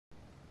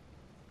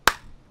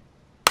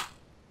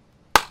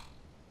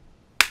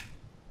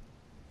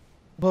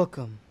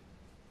Welcome,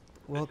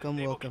 This is welcome,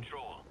 Naval welcome.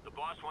 Control. The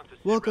boss wants a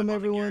sit Welcome rep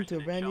on the everyone to garrison a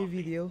in brand new Stealthy.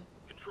 video.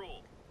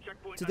 Control.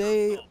 Checkpoint under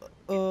Today, assault.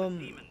 It's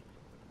the demon.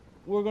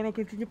 we're gonna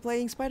continue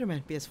playing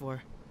Spider-Man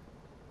PS4.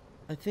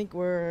 I think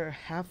we're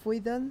halfway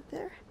done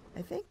there,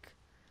 I think.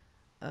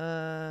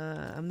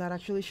 I'm not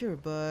actually sure,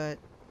 but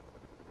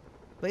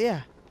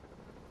yeah.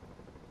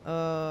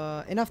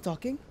 Enough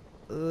talking.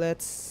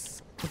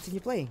 Let's continue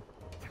playing.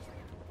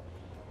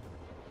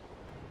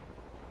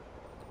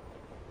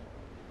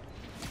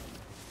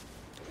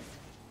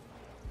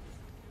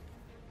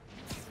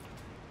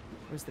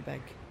 Where's the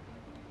bag?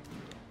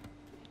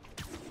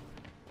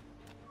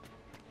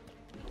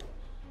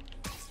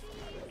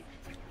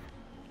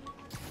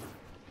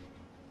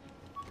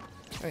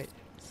 Alright,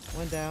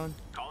 one down.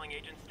 Calling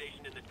agent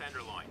stationed in the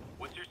Tenderloin.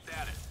 What's your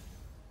status?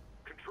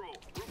 Control.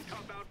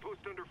 Rooftop outpost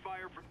under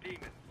fire from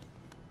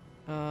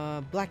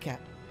demons. Black Cat.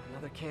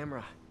 Another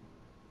camera.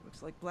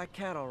 Looks like Black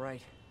Cat, all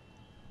right.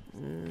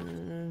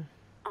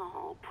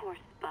 Oh, poor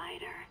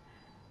Spider.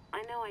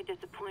 I know I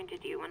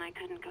disappointed you when I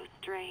couldn't go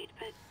straight,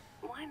 but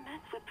why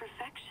mess with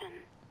perfection?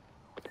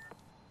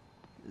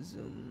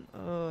 Zoom.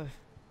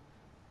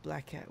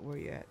 Black Cat, where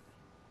you at?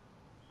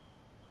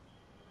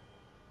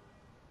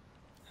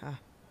 Huh.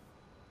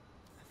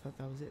 I thought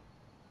that was it.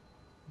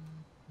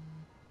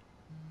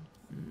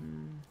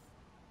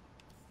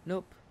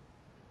 Nope.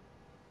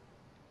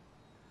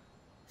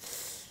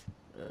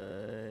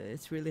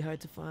 It's really hard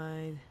to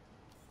find.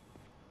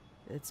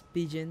 It's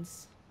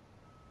pigeons.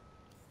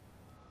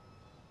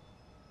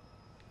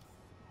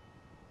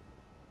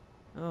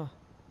 Oh.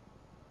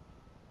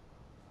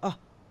 Oh.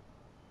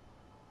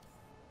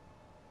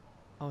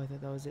 Oh, I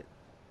thought that was it.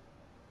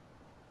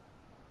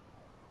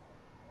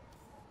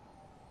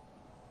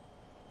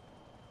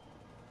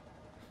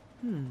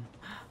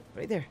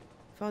 Right there.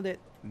 Found it.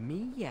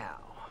 Meow.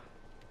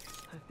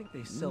 I think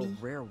they sell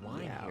rare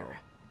wine Meow. here.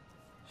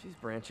 She's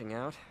branching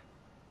out.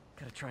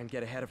 Gotta try and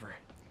get ahead of her.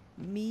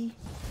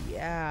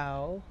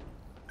 Meow.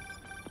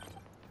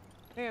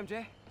 Hey,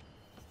 MJ.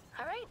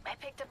 All right, I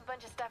picked up a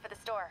bunch of stuff at the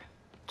store.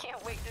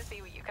 Can't wait to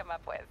see what you come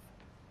up with.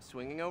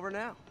 Swinging over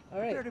now. All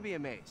right. Prepare to be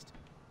amazed.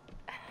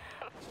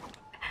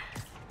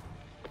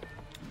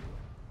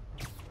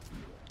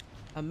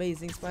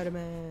 Amazing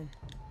Spider-Man.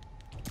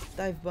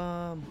 Dive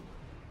bomb.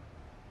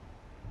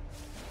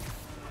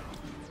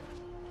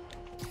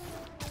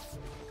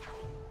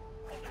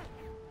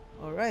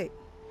 All right.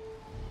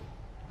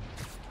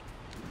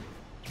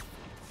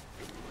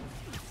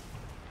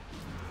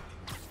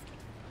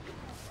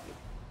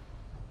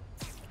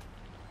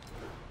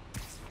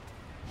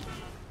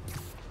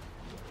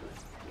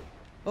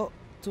 Oh,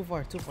 too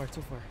far, too far,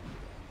 too far.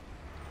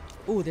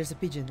 Oh, there's a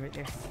pigeon right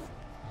there.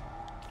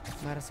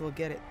 Might as well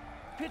get it.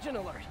 Pigeon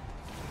alert.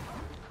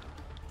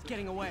 It's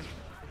getting away.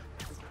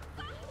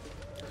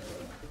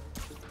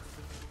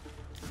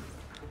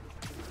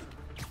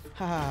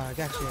 Haha,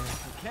 gotcha.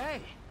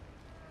 Okay.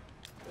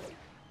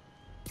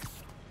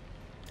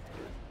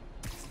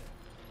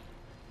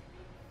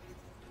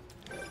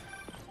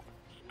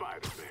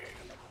 Spider-Man.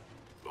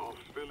 Loft's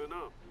filling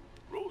up.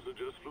 Rosa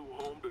just flew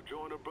home to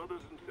join her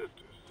brothers and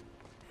sisters.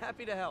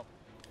 Happy to help.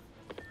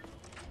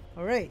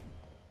 All right.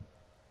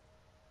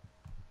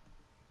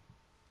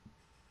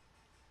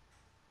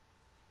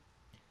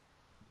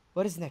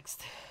 What is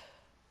next?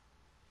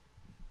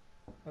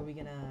 Are we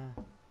gonna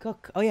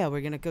cook? Oh yeah,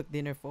 we're gonna cook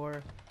dinner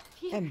for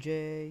Here.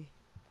 MJ.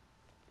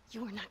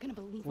 You are not gonna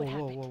believe Whoa, what whoa,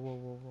 happened. whoa, whoa,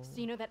 whoa, whoa. So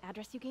you know that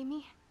address you gave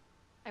me?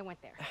 I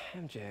went there.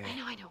 MJ.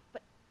 I know,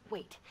 but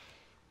wait.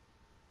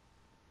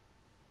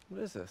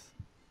 What is this?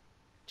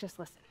 Just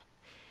listen.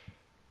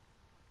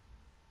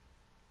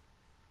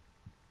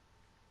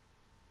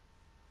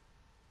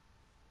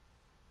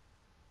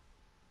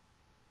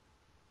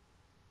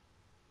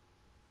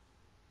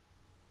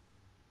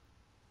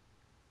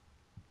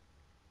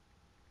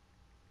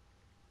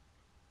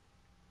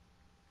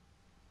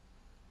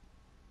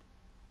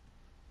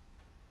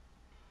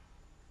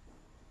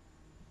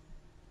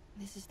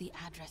 This is the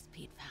address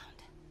Pete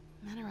found.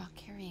 Men are all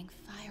carrying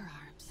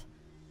firearms.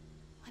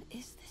 What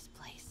is this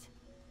place?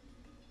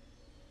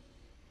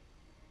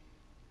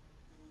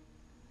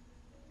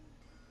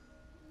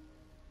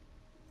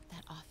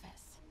 That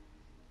office.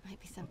 Might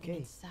be something Okay.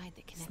 inside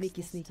that connects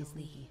Sneaky, this sneaky, to Lee.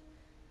 sneaky.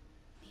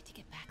 Need to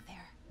get back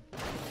there.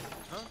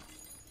 Huh?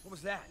 What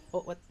was that?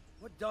 Oh, what?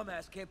 What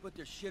dumbass can't put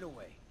their shit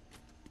away?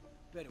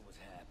 Bet it was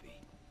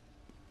happy.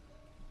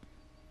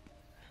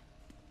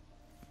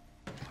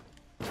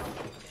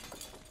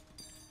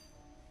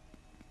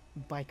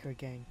 Biker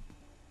gang.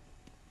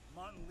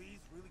 Martin Lee's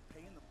really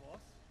paying the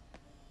boss?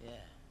 Yeah,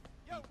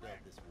 he built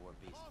this war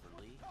beast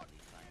for Lee. Lee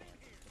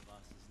finances the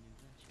boss's new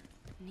venture.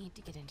 Need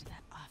to get into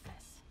that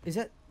office. Is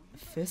that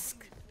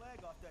Fisk? Flag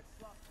off that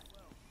slot as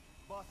well.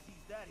 Boss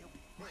sees that, he'll be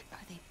What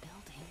are they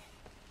building?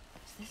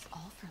 Is this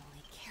all for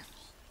Lee?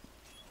 Careful.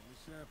 New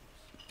samples.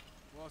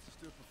 Boss is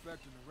still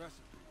perfecting the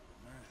recipe, but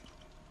man,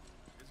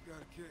 it's got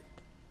a kick.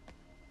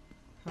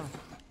 Huh.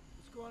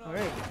 What's going on? All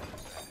right.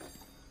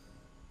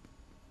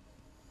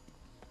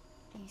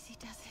 Easy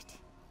does it.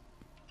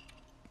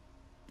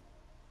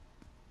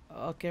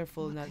 Oh,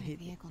 careful, What not kind of hit.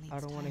 vehicle I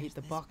needs don't want to hit tires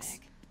the this box.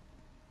 big?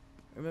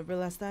 Remember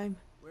last time?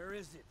 Where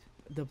is it?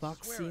 The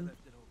box Swear I scene?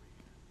 left it over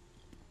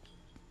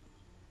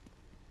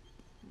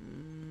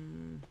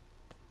here.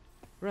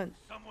 Run.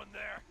 Someone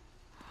there.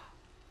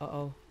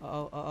 Uh-oh.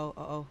 Uh-oh. Uh-oh.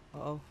 Uh-oh.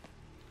 Uh-oh.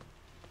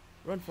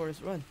 Run,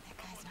 Forrest, run. That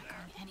guy's not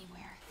going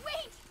anywhere.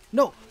 Wait!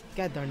 No!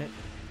 God darn it.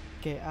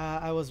 Okay,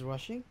 I was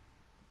rushing.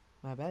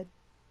 My bad.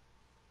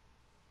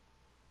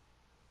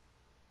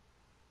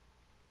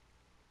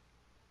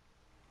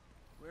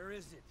 Where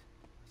is it?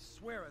 I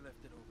swear I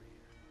left it over here.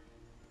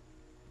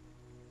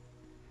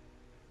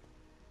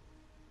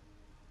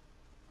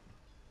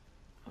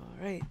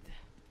 Alright.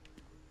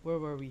 Where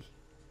were we?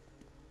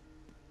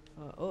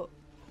 Oh.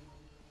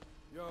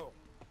 Yo,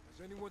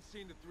 has anyone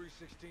seen the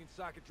 316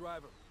 socket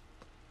driver?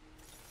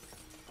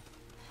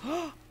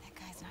 That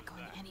guy's not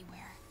going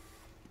anywhere.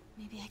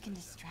 Maybe I can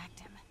distract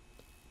him.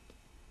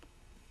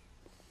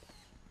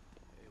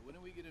 Hey, when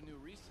do we get a new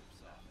recip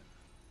socket?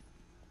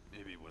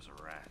 Maybe it was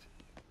a rat.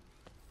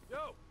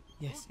 Yo!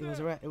 Yes, who's it was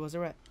a there? rat. It was a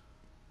rat.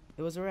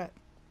 It was a rat.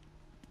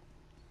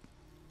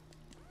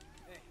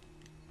 Hey,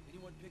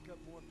 anyone pick up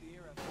more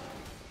beer after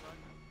the truck?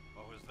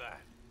 What was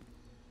that?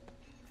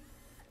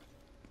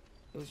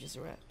 It was just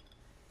a rat.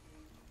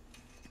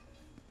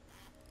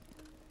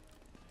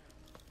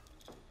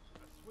 I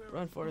swear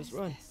Run, Forrest,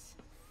 run. This?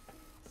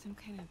 Some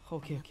kind of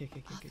Okay, okay,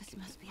 okay, okay, okay, office okay.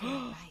 must be on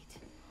the right.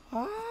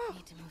 Ah!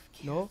 Need to move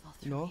No, careful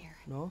through no, here.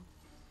 no.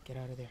 Get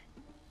out of there.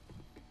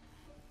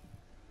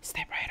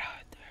 Step right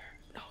out there.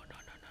 No, no,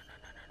 no, no, no,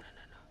 no, no, no,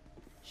 no, no.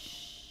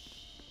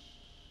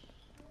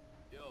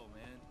 Yo,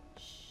 man.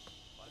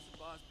 Why's the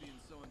boss being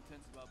so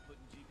intense about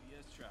putting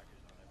GPS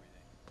trackers on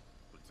everything?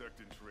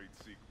 Protecting trade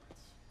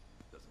secrets.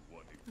 Doesn't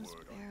want any Those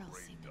word on barrels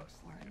brain seem dust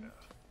leaking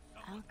important.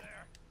 out.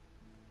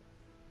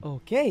 Alcohol.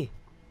 Okay.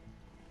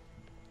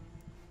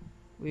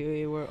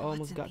 We were What's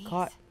almost in got these?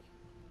 caught,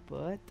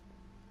 but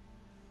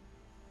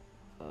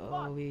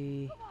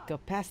we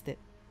got past it.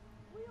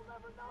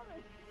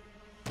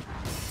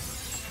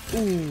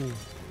 Ooh.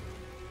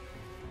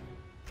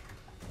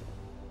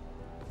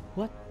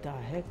 What the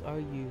heck are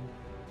you?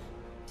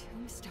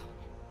 Tombstone.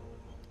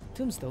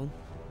 Tombstone?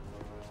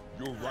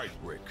 You're right,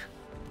 Rick.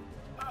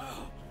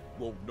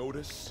 Won't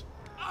notice.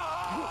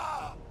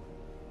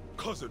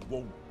 Cause it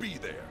won't be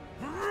there.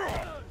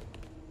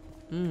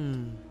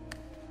 Hmm.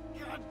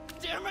 God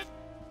damn it!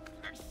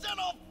 I said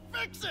I'll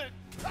fix it!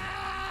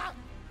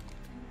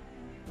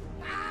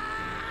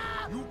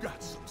 You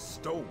got some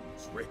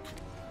stones, Rick.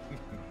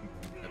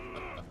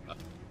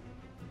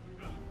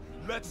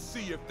 Let's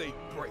see if they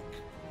break.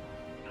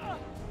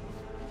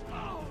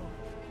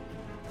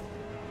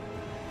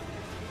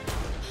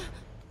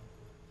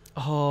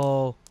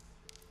 Oh.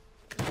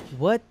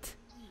 What?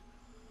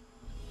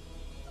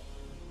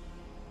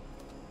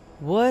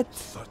 What?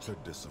 Such a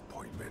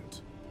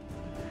disappointment.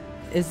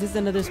 Is this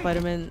another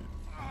Spider-Man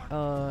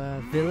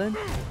villain?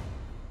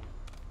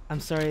 I'm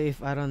sorry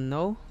if I don't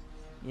know.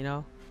 You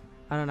know,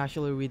 I don't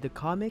actually read the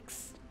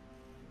comics.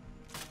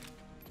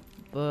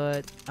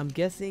 But I'm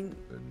guessing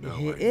And now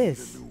he I need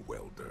is. a new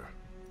welder.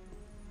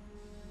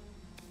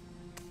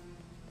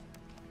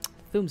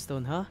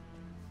 Tombstone, huh?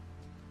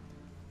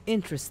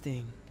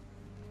 Interesting.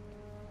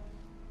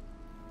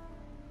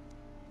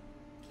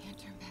 Can't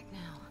turn back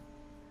now.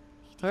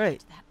 Need to All get right.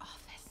 to that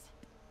office.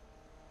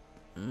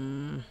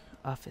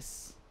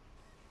 Office.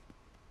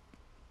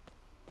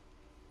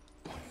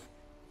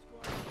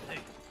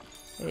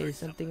 Hey,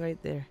 something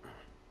right there.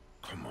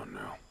 Come on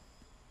now.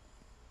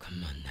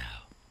 Come on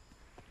now.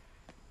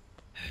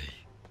 Hey,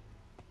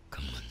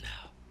 come on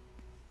now.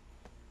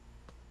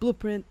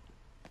 Blueprint.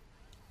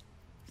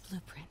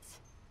 Blueprints.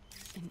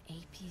 An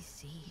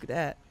APC. Look at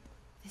that.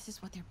 This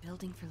is what they're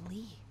building for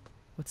Lee.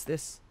 What's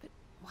this? But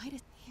why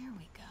does... Here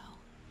we go.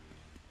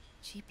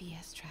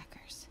 GPS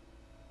trackers.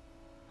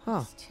 Huh.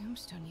 What's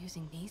Tombstone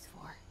using these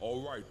for?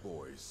 All right,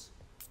 boys.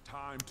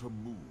 Time to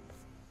move.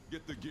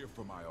 Get the gear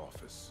from my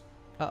office.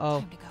 Uh-oh.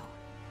 Time to go.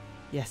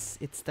 Yes,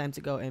 it's time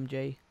to go,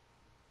 MJ.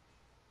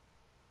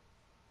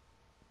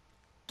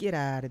 Get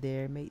out of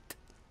there, mate.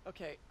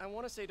 Okay, I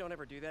want to say don't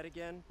ever do that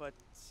again, but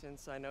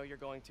since I know you're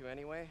going to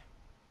anyway,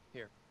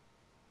 here.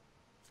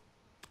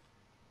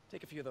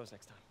 Take a few of those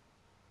next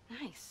time.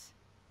 Nice.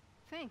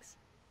 Thanks.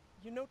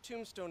 You know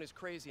Tombstone is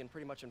crazy and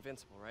pretty much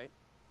invincible, right?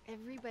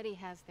 Everybody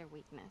has their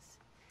weakness.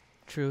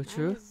 True,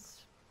 true. Mine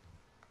is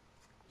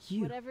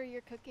You. whatever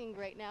you're cooking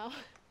right now.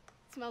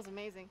 Smells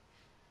amazing.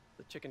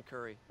 The chicken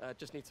curry.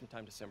 Just needs some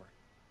time to simmer.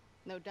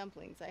 No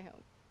dumplings, I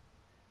hope.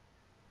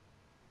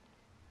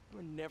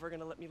 You're never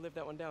gonna let me live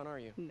that one down, are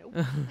you? Nope.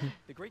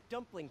 The Great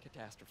Dumpling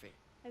Catastrophe.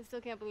 I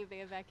still can't believe they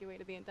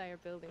evacuated the entire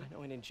building. I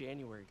know, and in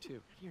January, too.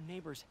 Your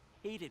neighbors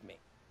hated me.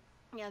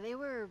 Yeah, they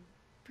were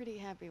pretty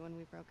happy when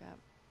we broke up.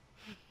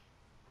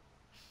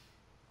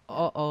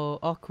 Uh-oh,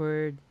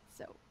 awkward.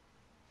 So,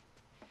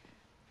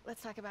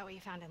 let's talk about what you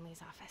found in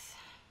Lee's office.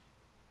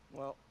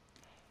 Well,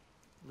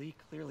 Lee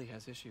clearly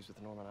has issues with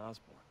Norman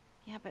Osborn.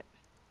 Yeah, but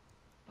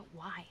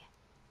why?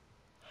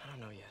 I don't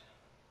know yet.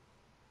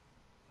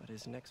 But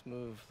his next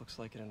move looks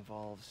like it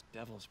involves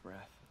Devil's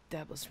Breath.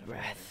 Devil's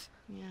breath.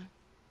 Yeah.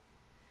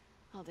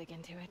 I'll dig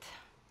into it.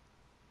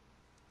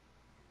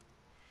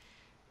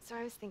 So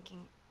I was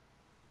thinking,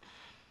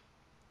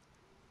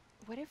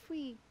 what if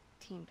we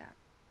teamed up?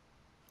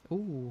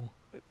 Ooh.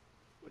 What,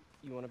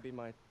 you want to be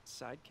my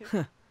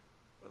sidekick?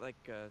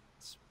 Like a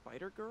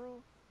spider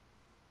girl?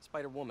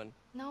 Spider woman.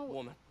 No.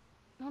 Woman.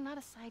 No, not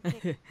a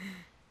sidekick.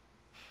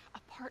 A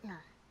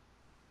partner.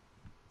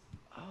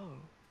 Oh.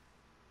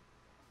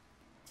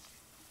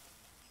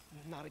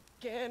 Not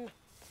again.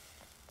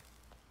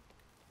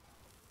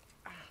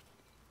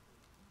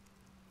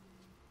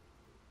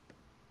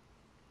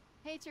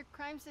 Hey, it's your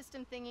crime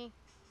system thingy.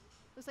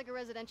 Looks like a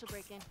residential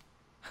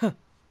break-in.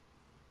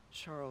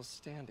 Charles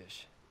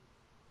Standish.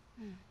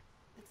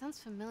 That sounds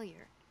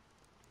familiar.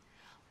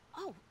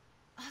 Oh,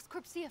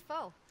 Oscorp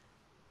CFO.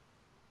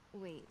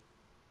 Wait.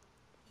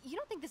 You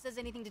don't think this has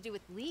anything to do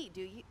with Lee,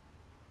 do you?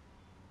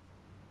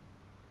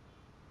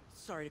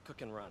 Sorry to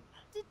cook and run.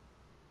 Did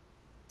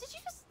you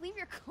just leave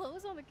your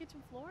clothes on the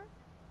kitchen floor?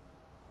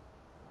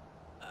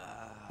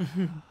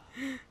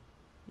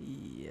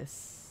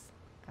 Yes,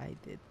 I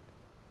did.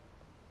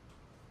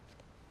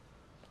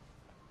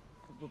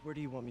 Where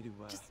do you want me to,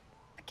 Just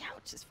a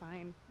couch is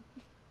fine.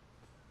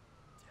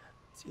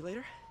 See you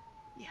later?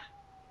 Yeah.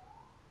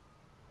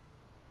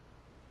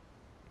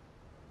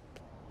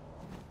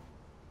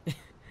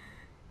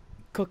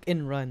 Cook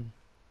and run.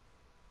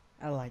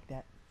 I like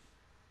that.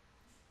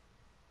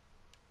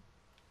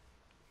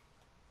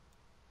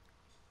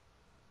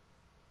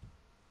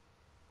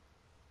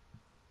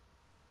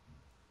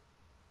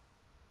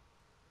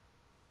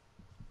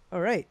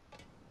 All right.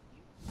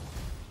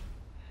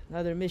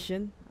 Another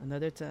mission,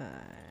 another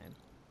time.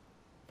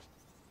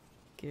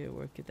 Okay,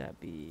 where could that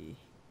be?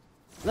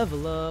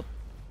 Level up.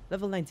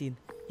 Level 19.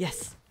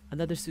 Yes,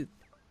 another suit.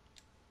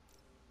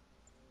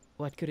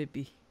 What could it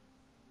be?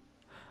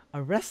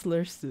 A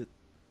wrestler suit.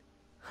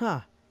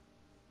 Huh.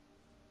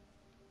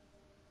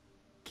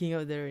 King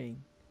of the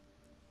Ring.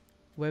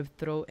 Web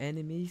throw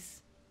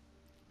enemies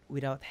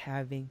without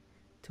having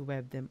to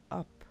web them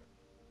up.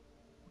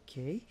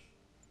 Okay.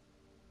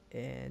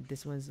 And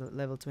this one's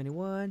level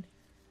 21.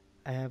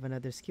 I have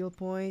another skill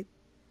point,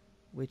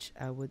 which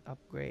I would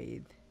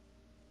upgrade.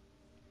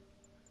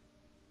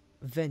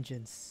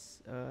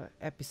 Vengeance.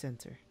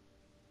 Epicenter.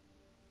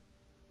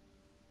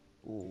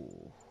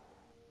 Ooh.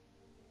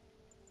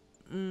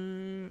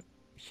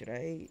 Should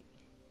I?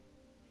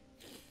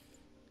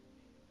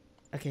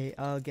 Okay,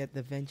 I'll get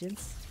the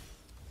vengeance.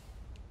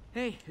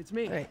 Hey, it's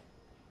me. Alright,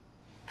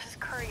 This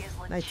curry is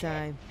legit.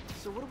 nighttime.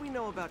 So what do we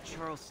know about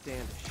Charles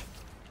Standish?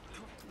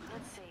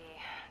 Let's see.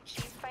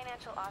 Chief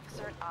Financial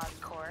Officer at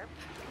Oscorp.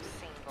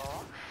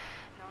 Single.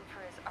 Known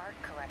for his art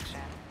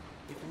collection.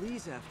 If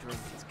Lee's after him,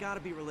 it's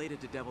gotta be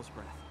related to Devil's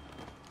Breath.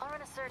 I'll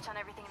run a search on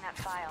everything in that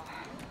file.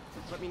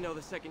 Let me know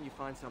the second you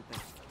find something.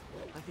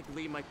 I think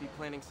Lee might be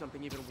planning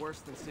something even worse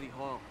than City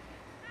Hall.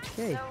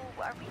 Okay. So,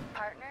 are we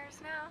partners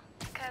now?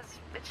 Because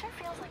it sure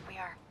feels like we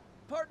are.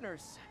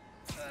 Partners.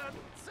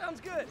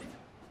 Sounds good.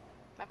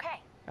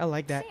 Okay. I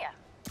like that. See ya,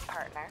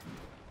 partner.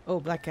 Oh,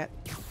 Black Cat.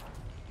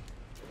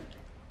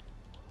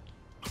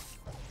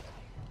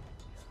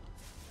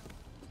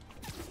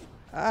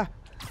 Ah,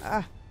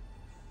 ah.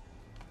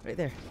 Right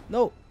there.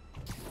 No.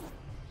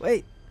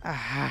 Wait.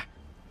 Ah.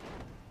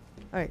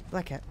 Alright,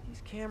 Black Cat.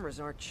 These cameras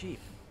aren't cheap.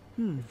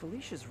 If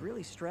Felicia's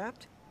really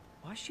strapped,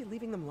 why is she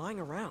leaving them lying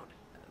around?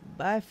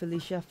 Bye,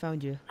 Felicia.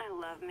 Found you. I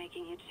love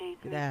making you chase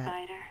Look me, at that.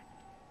 Spider.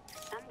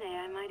 Someday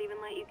I might even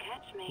let you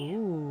catch me.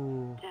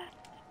 Ooh. Just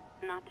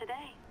not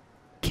today.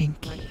 My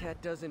Kinky.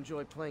 cat does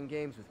enjoy playing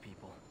games with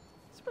people.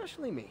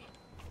 Especially me.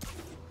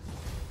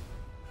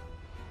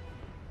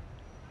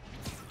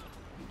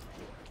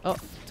 Oh,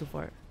 too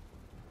far.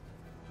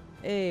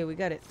 Hey, we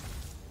got it.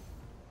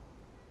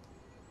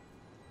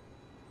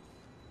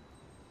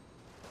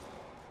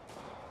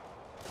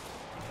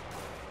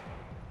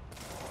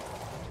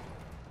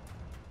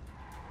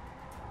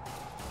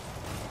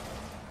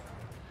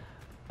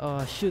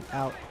 Shoot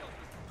out.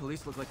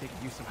 Police look like they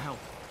could use some help.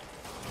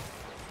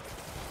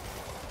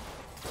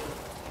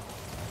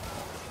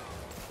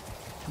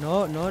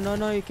 No, no, no,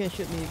 no, you can't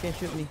shoot me, you can't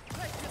shoot me.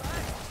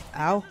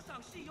 Ow.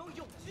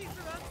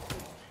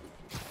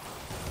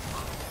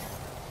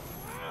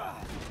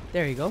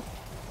 There you go.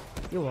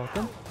 You're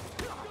welcome.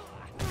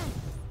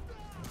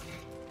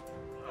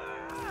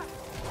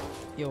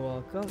 You're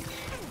welcome.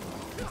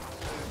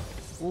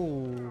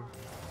 Ooh.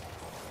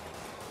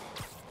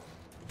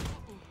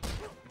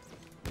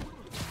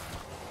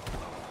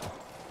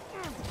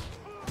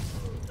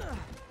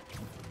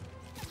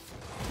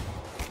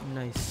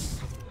 Nice.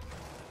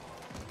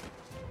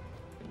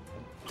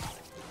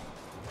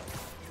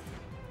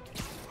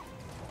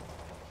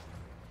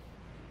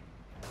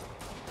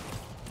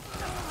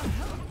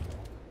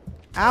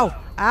 Ow!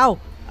 Ow!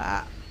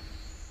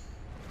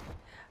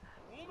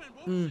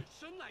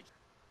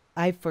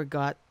 I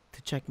forgot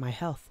to check my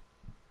health.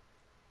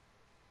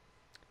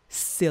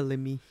 Silly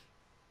me.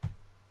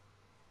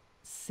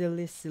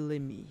 Silly, silly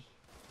me.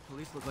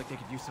 Police look like they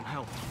could use some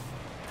help.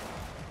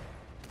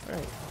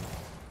 Alright.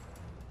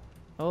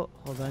 Oh,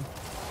 hold on.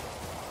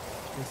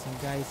 There's some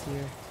guys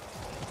here.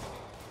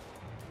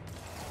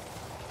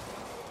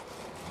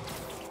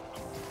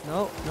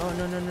 No, no,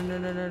 no, no, no, no,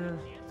 no, no, no.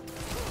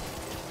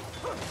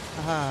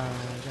 Aha,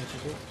 got you,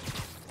 bitch.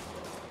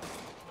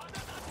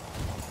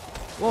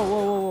 Whoa,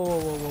 whoa, whoa, whoa,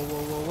 whoa, whoa,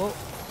 whoa, whoa,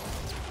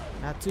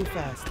 whoa. Not too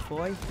fast,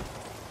 boy.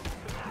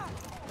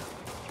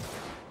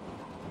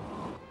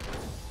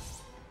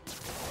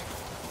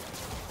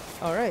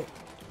 All right.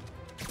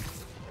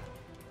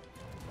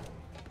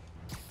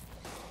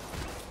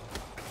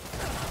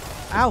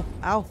 Ow,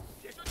 ow,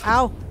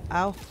 ow,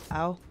 ow,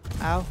 ow, ow,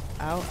 ow, ow,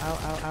 ow,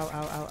 ow, ow,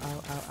 ow,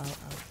 ow, ow, ow,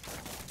 ow.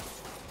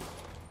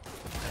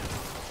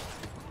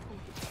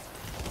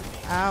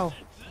 Ow.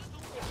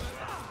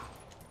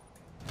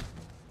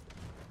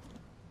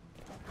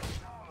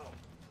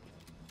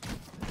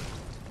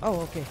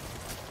 Oh, okay.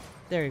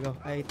 There you go.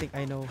 I think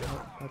I know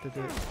how to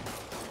do it.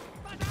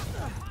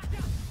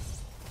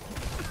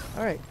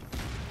 Alright.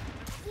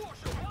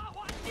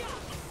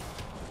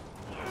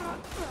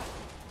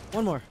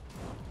 One more.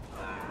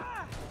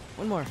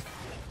 One more.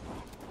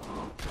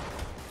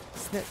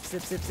 Snip,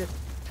 zip, zip, zip.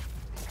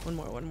 One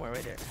more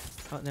right there.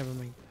 Oh, never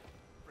mind.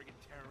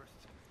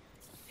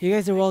 You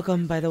guys are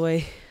welcome, by the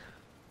way.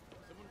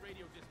 Someone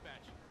radio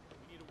dispatch.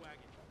 We need a wagon.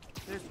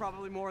 There's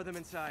probably more of them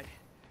inside.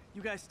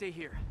 You guys stay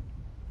here.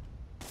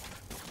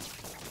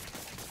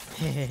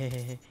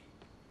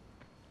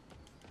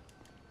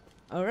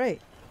 All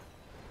right.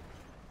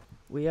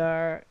 We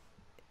are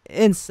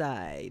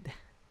inside.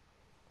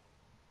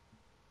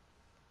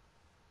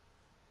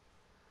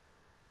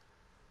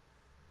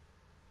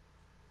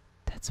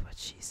 That's what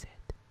she said.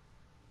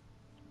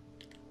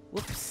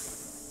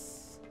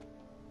 Whoops.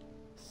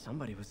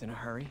 Somebody was in a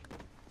hurry.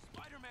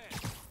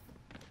 Spider-Man!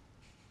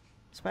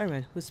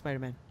 Spider-Man? Who's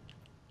Spider-Man?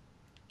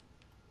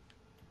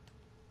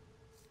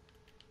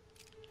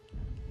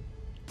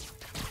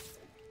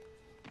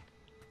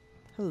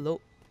 Hello.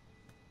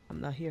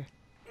 I'm not here.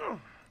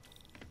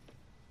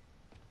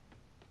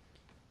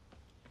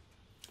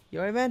 You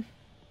alright, man?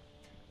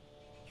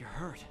 You're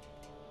hurt.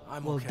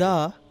 I'm Well, okay.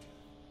 duh.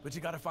 But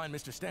you gotta find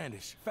Mr.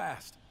 Standish,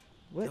 fast.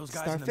 What? Those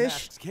guys in the Starfish?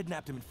 masks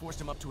kidnapped him and forced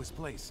him up to his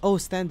place. Oh, He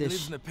lives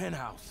Standish. in the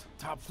penthouse,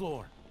 top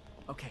floor.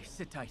 Okay,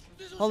 sit tight.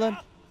 Hold on.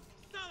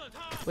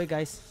 Wait,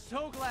 guys.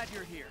 So glad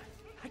you're here.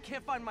 I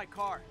can't find my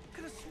car.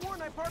 Could have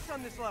sworn I parked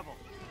on this level.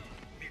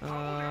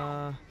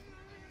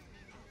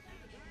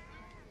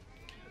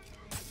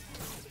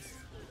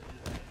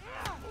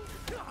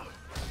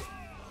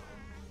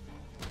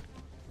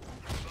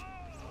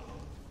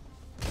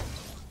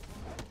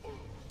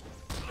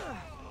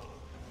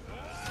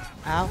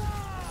 Ow.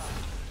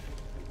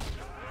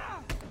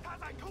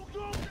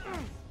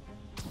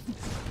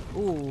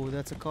 Ooh,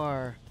 that's a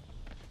car.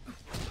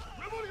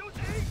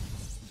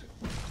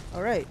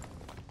 Alright.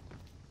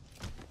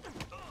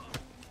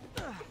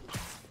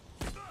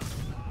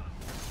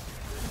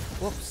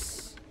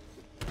 Whoops.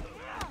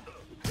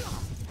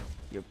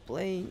 You're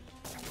playing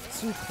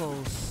too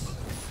close.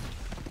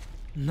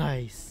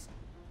 Nice.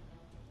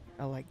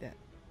 I like that.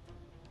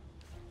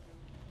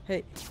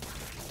 Hey.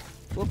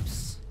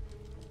 Whoops.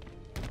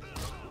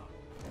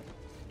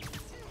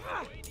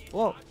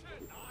 Whoa.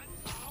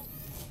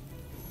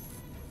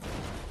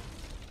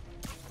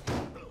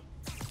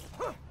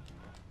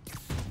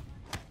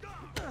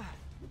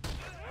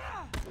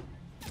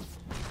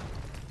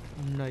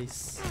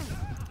 Nice.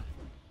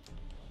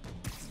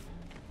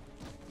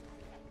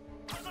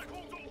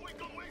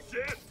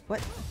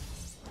 What?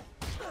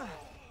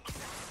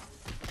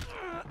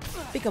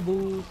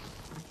 Peekaboo.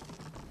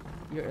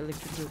 You're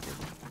electrocuted.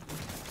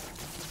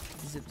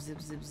 Zip,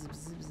 zip, zip, zip,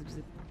 zip, zip,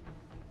 zip.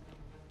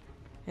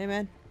 Hey,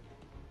 man.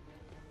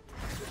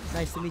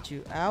 Nice to meet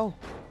you. Ow.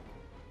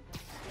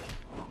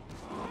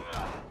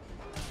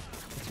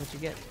 That's what you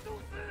get.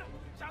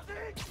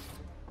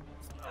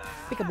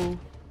 Peekaboo.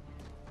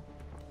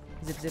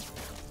 Zip, zip.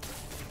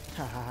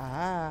 Ha ha ha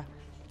ha.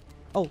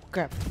 Oh,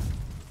 crap.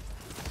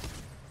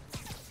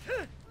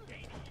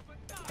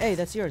 Hey,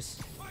 that's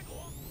yours.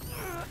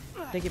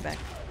 Take it back.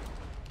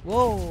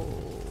 Whoa.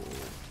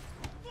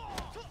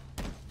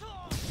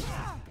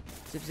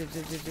 Zip, zip,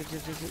 zip, zip, zip,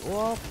 zip, zip, zip.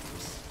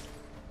 Whoops.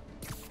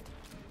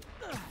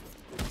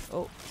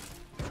 Oh.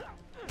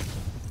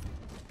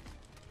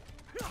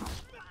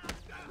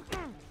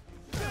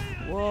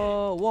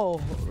 Whoa,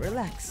 whoa.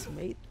 Relax,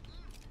 mate.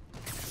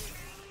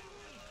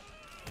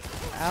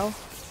 Ow.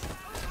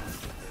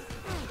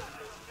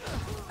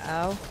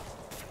 Ow.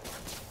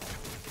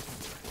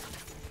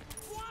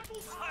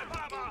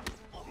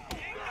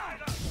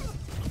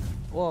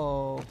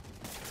 Whoa.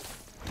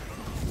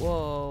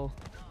 Whoa.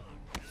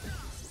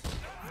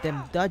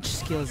 Them dodge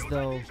skills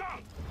though.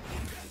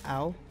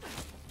 Ow.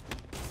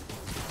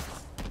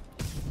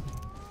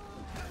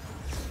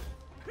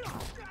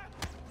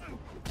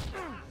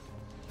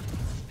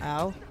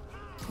 Ow.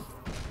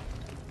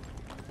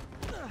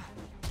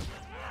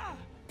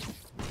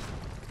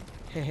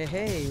 Hey, hey,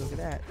 hey, look at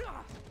that.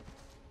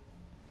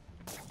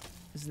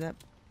 Isn't that...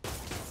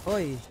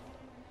 Oi.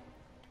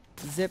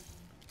 Zip.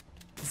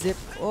 Zip.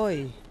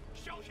 Oi.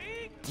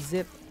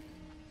 Zip.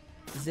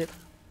 Zip.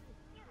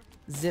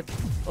 Zip.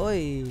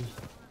 Oi.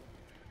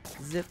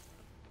 Zip.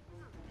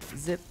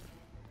 Zip.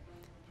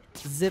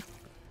 Zip.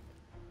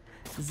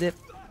 Zip.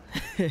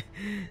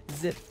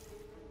 Zip.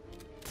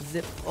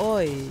 Zip.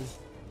 Oi.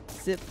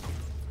 Zip.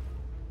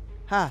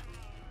 Ha.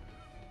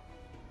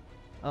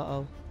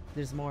 Uh-oh.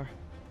 There's more.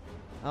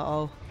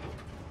 Uh-oh.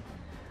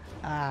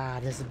 Ah,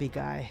 there's a big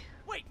guy.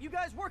 Wait, you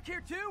guys work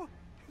here too?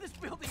 This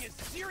building is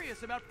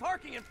serious about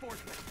parking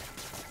enforcement.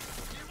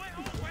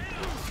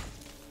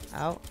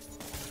 Ow.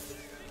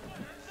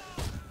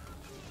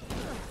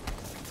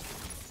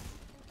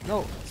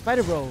 No,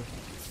 Spider Bro.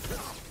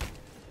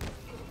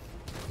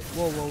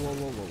 Whoa, whoa, whoa,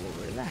 whoa, whoa,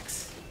 whoa,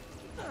 relax.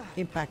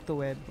 Impact the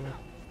web, bro.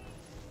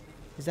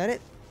 Is that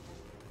it?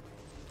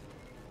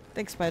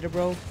 Thanks, Spider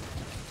Bro.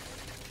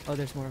 Oh,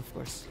 there's more, of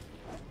course.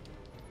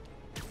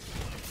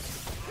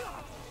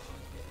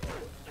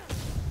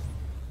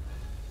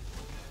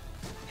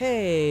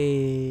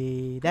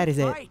 Hey, that is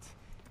it. Right.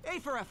 A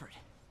for effort.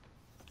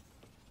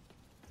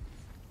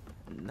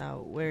 Now,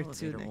 where to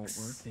Elevator won't work.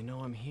 next? They know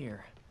I'm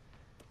here.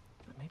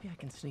 But maybe I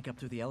can sneak up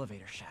through the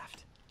elevator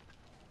shaft.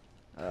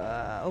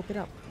 Open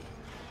up.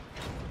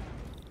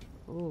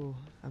 Oh,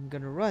 I'm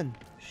gonna run.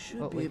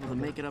 Should Oh, be wait, able to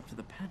okay. make it up to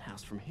the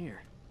penthouse from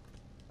here.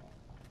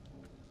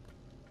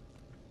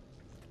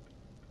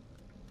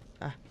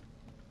 Ah,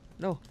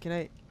 no, can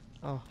I?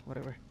 Oh,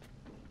 whatever.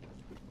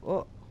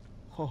 Oh,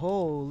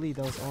 holy,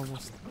 that was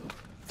almost.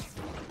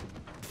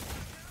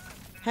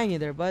 Hang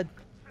in there, bud.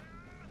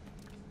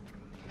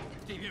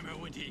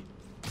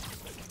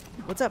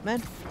 What's up,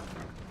 man?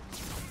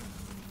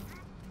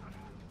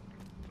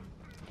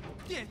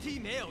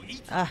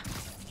 Ah.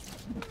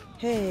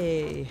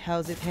 Hey,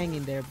 how's it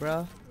hanging there,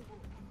 bro?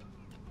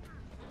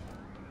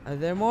 Are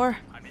there more?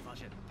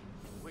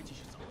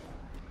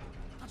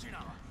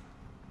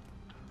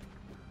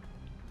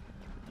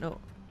 No,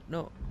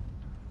 no.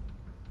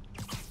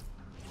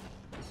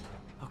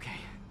 Okay.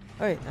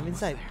 Alright, I'm almost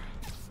inside.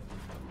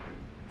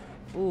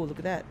 there. Ooh, look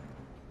at that.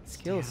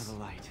 Stay out of Skills. the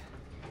light.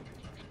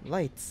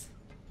 Lights.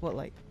 What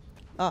light?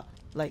 Ah,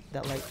 light,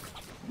 that light.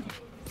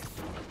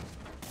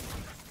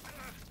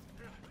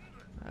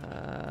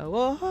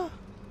 Whoa.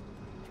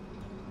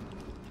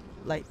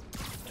 Light.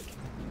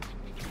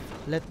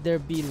 Let there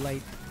be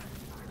light.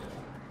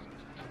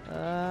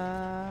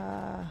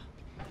 I'm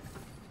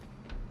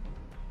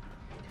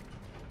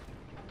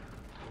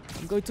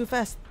going too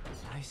fast.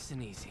 Nice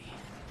and easy.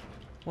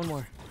 One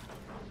more.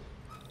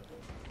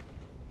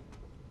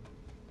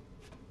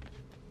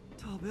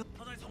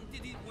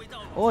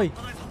 Oi!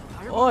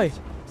 Oi!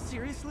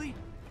 Seriously?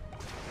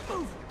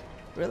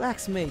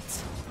 Relax,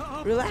 mates.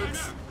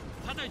 Relax.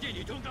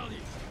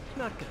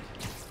 Not good.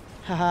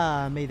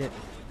 Haha, made it.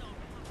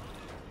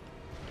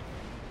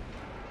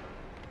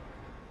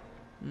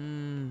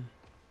 Hmm.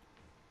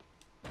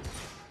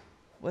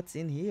 What's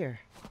in here?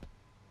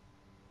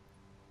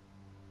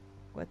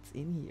 What's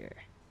in here?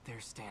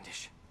 There's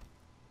Standish.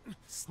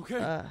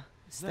 Okay.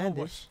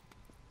 Standish.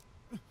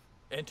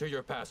 Enter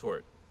your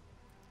password.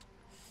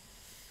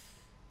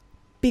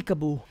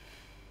 Peekaboo.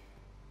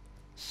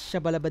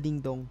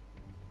 Shabalabading dong.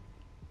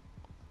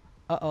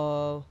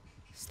 Uh-oh.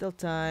 Still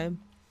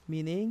time.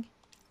 Meaning?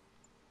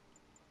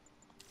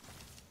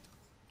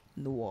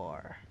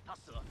 Noir.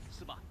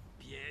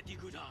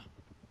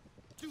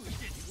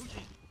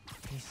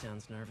 He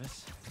sounds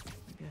nervous.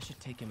 Maybe I should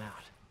take him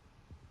out.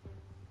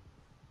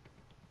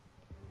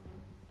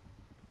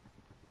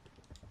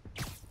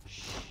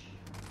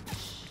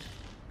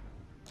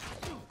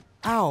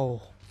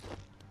 Ow.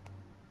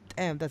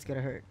 Damn, that's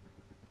gonna hurt.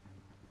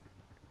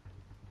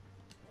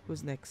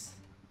 Who's next?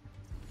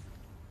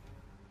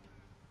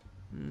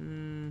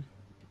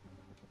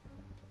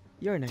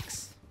 You're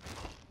next.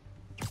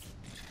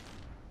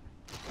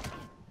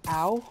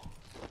 Ow.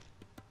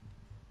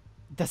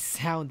 The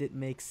sound it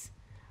makes.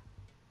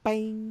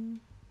 Bang.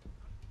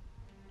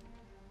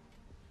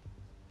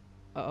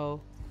 Uh-oh.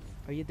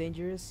 Are you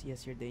dangerous?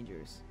 Yes, you're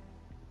dangerous.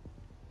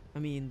 I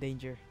mean,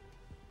 danger.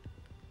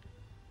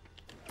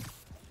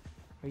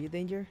 Are you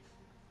danger?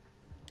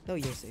 No,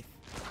 you're safe.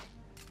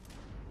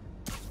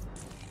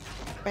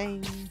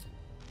 Bang.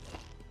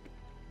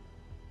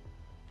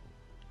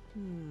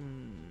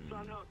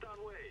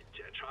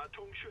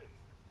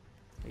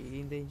 Are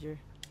you in danger?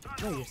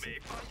 No, you're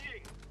safe.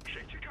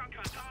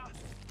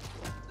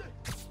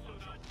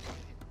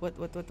 What?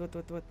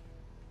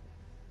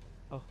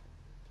 Oh.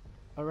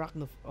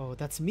 Oh,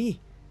 that's me.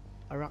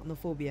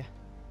 Arachnophobia.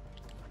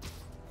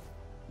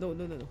 No.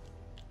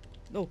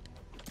 No.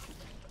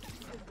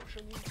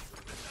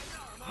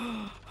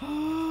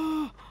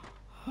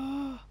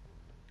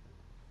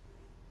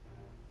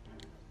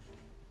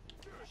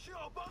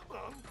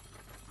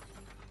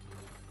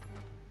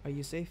 Are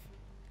you safe?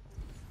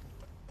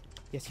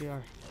 Yes, you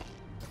are.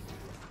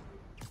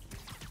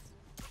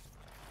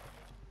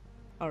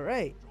 All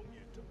right.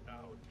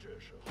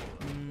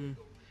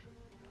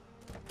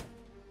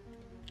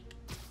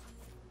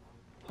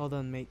 Hold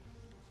on, mate.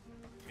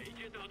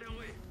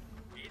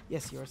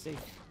 Yes, you are safe.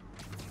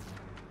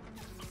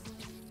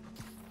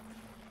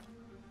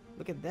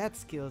 Look at that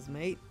skills,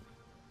 mate.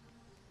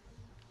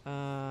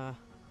 Are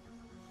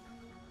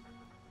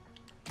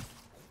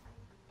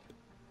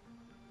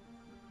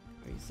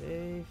you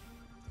safe?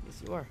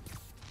 Yes, you are.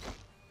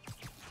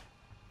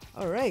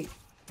 Alright.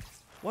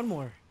 One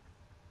more.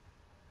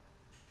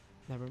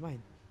 Never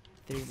mind.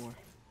 3 more.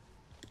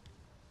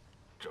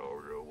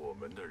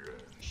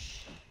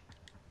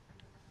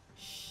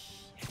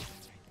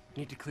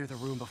 Need to clear the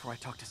room before I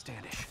talk to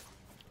Standish.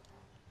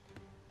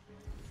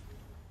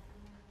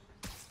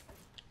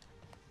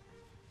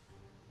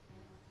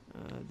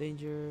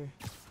 Danger.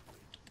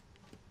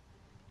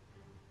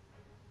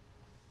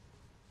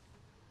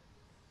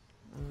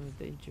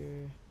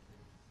 Danger.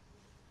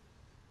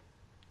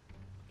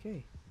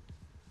 Okay.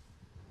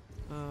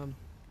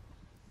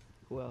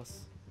 Who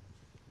else?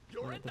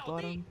 At the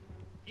bottom.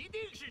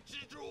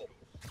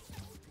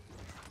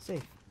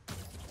 Safe.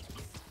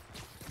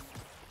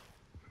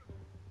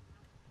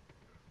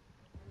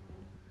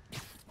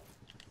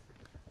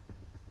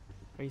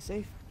 Are you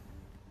safe?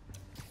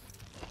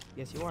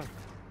 Yes, you are.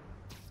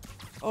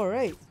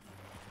 Alright.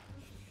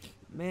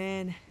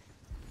 Man.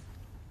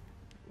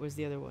 Where's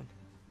the other one?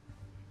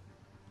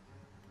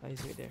 Oh,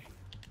 he's right there.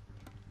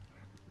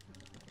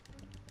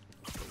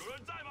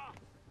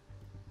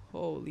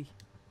 Holy.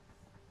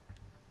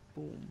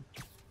 Boom.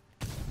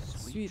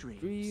 Sweet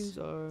dreams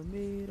are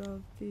made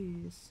of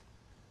this.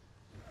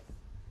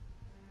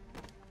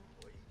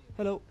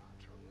 Hello.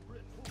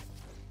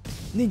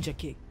 Ninja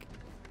kick.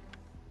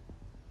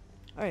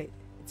 Alright,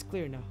 it's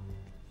clear now.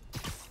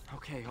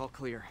 Okay, all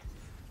clear.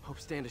 Hope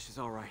Standish is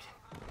all right.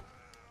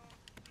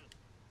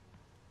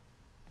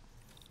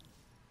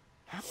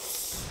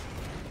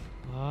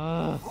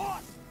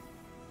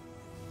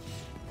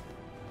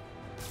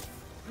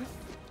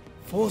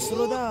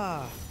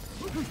 Fosroda!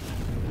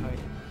 Alright,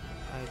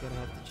 I gotta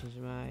have to change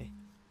my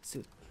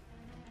suit.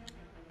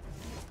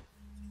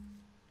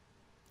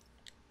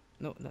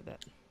 No, not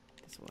that.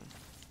 This one.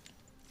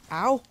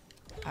 Ow!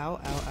 Ow,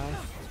 ow,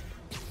 ow.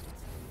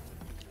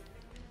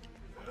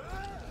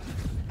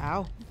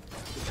 Ow.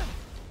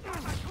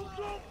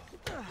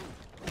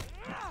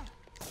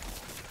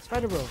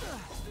 Spider Bro.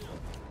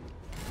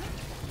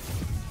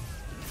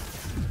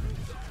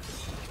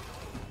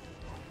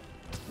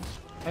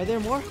 Are there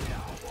more?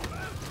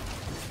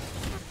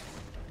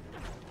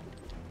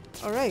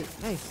 Alright,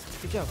 nice.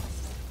 Good job.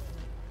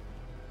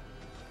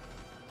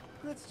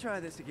 Let's try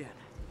this again.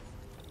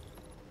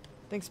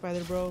 Thanks,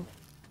 Spider Bro.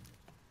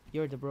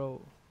 You're the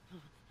bro.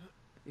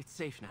 It's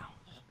safe now.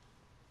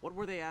 What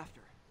were they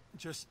after?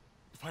 Just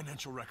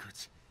financial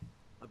records.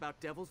 About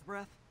Devil's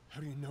Breath?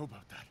 How do you know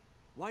about that?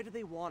 Why do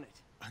they want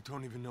it? I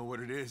don't even know what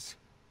it is.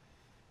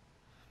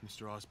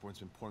 Mr. Osborn's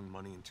been pouring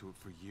money into it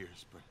for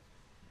years, but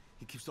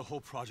he keeps the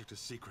whole project a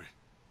secret.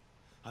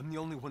 I'm the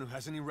only one who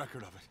has any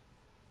record of it.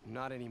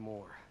 Not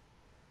anymore.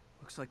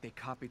 Looks like they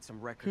copied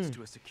some records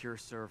to a secure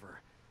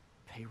server.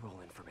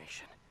 Payroll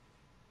information.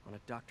 On a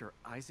Dr.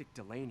 Isaac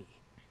Delaney.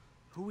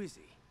 Who is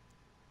he?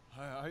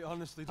 I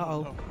honestly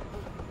don't know.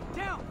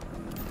 Down!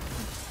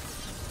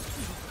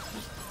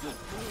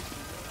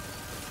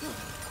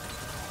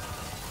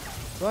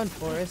 Run,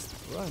 Forrest,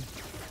 run.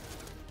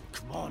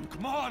 Come on,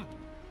 come on!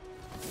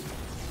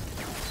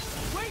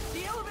 Wait,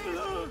 the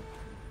elevator!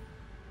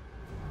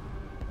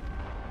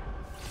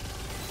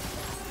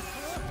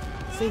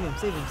 Save him,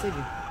 save him, save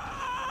him.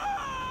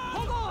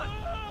 Hold on!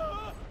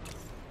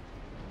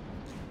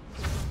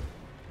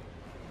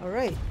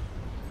 Alright.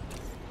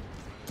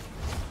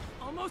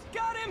 Almost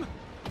got him!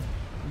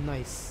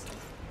 Nice.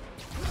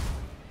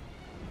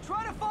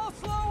 Try to fall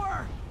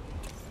slower!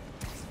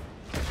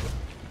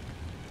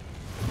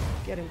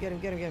 Get him, get him,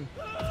 get him, get him.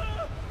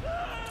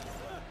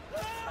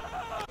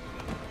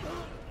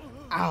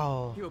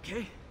 Ow. You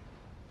okay?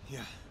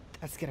 Yeah,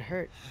 That's gonna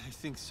hurt. I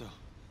think so.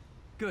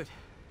 Good.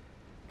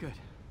 Good.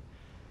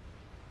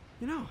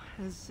 You know,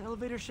 as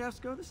elevator shafts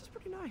go, this is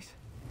pretty nice.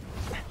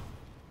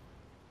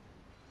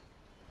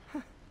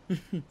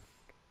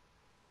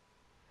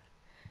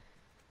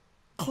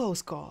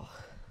 Close call.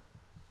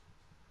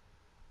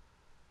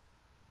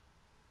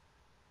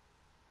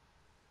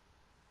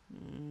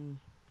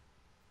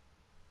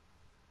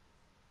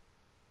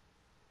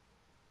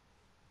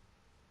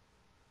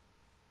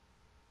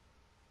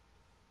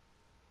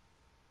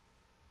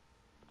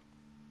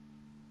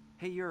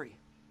 Hey, Yuri.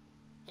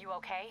 You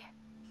okay?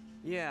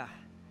 Yeah,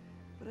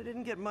 but I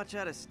didn't get much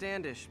out of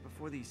Standish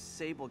before these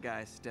Sable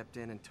guys stepped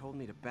in and told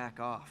me to back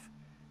off.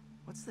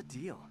 What's the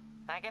deal?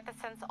 I get the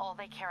sense all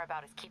they care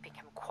about is keeping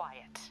him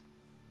quiet.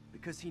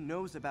 Because he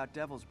knows about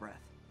Devil's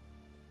Breath.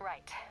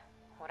 Right.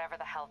 Whatever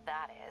the hell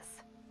that is.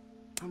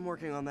 I'm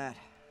working on that.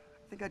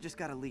 I think I just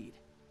got a lead.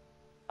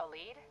 A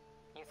lead?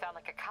 You sound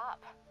like a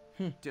cop.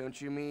 Don't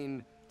you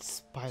mean...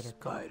 Spider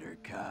cop. Spider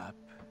Cop.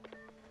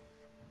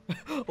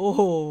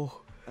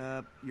 Oh.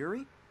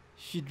 Yuri?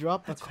 She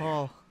dropped the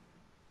call.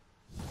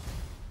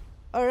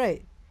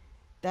 Alright.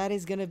 That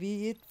is gonna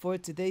be it for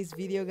today's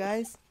video,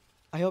 guys.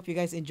 I hope you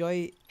guys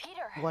enjoy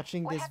Peter,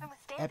 watching what this happened with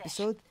Standish?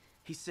 episode.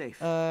 He's safe.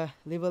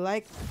 Leave a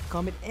like,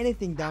 comment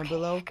anything down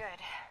below. Good.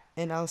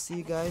 And I'll see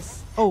you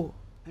guys. Oh,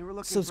 They were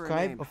looking for a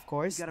subscribe, name. of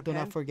course. You got a Do pen?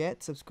 not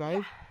forget,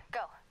 subscribe. Go.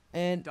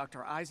 And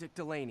Dr. Isaac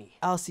Delaney.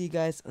 I'll see you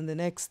guys on the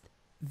next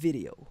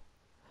video.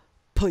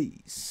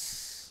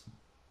 Peace.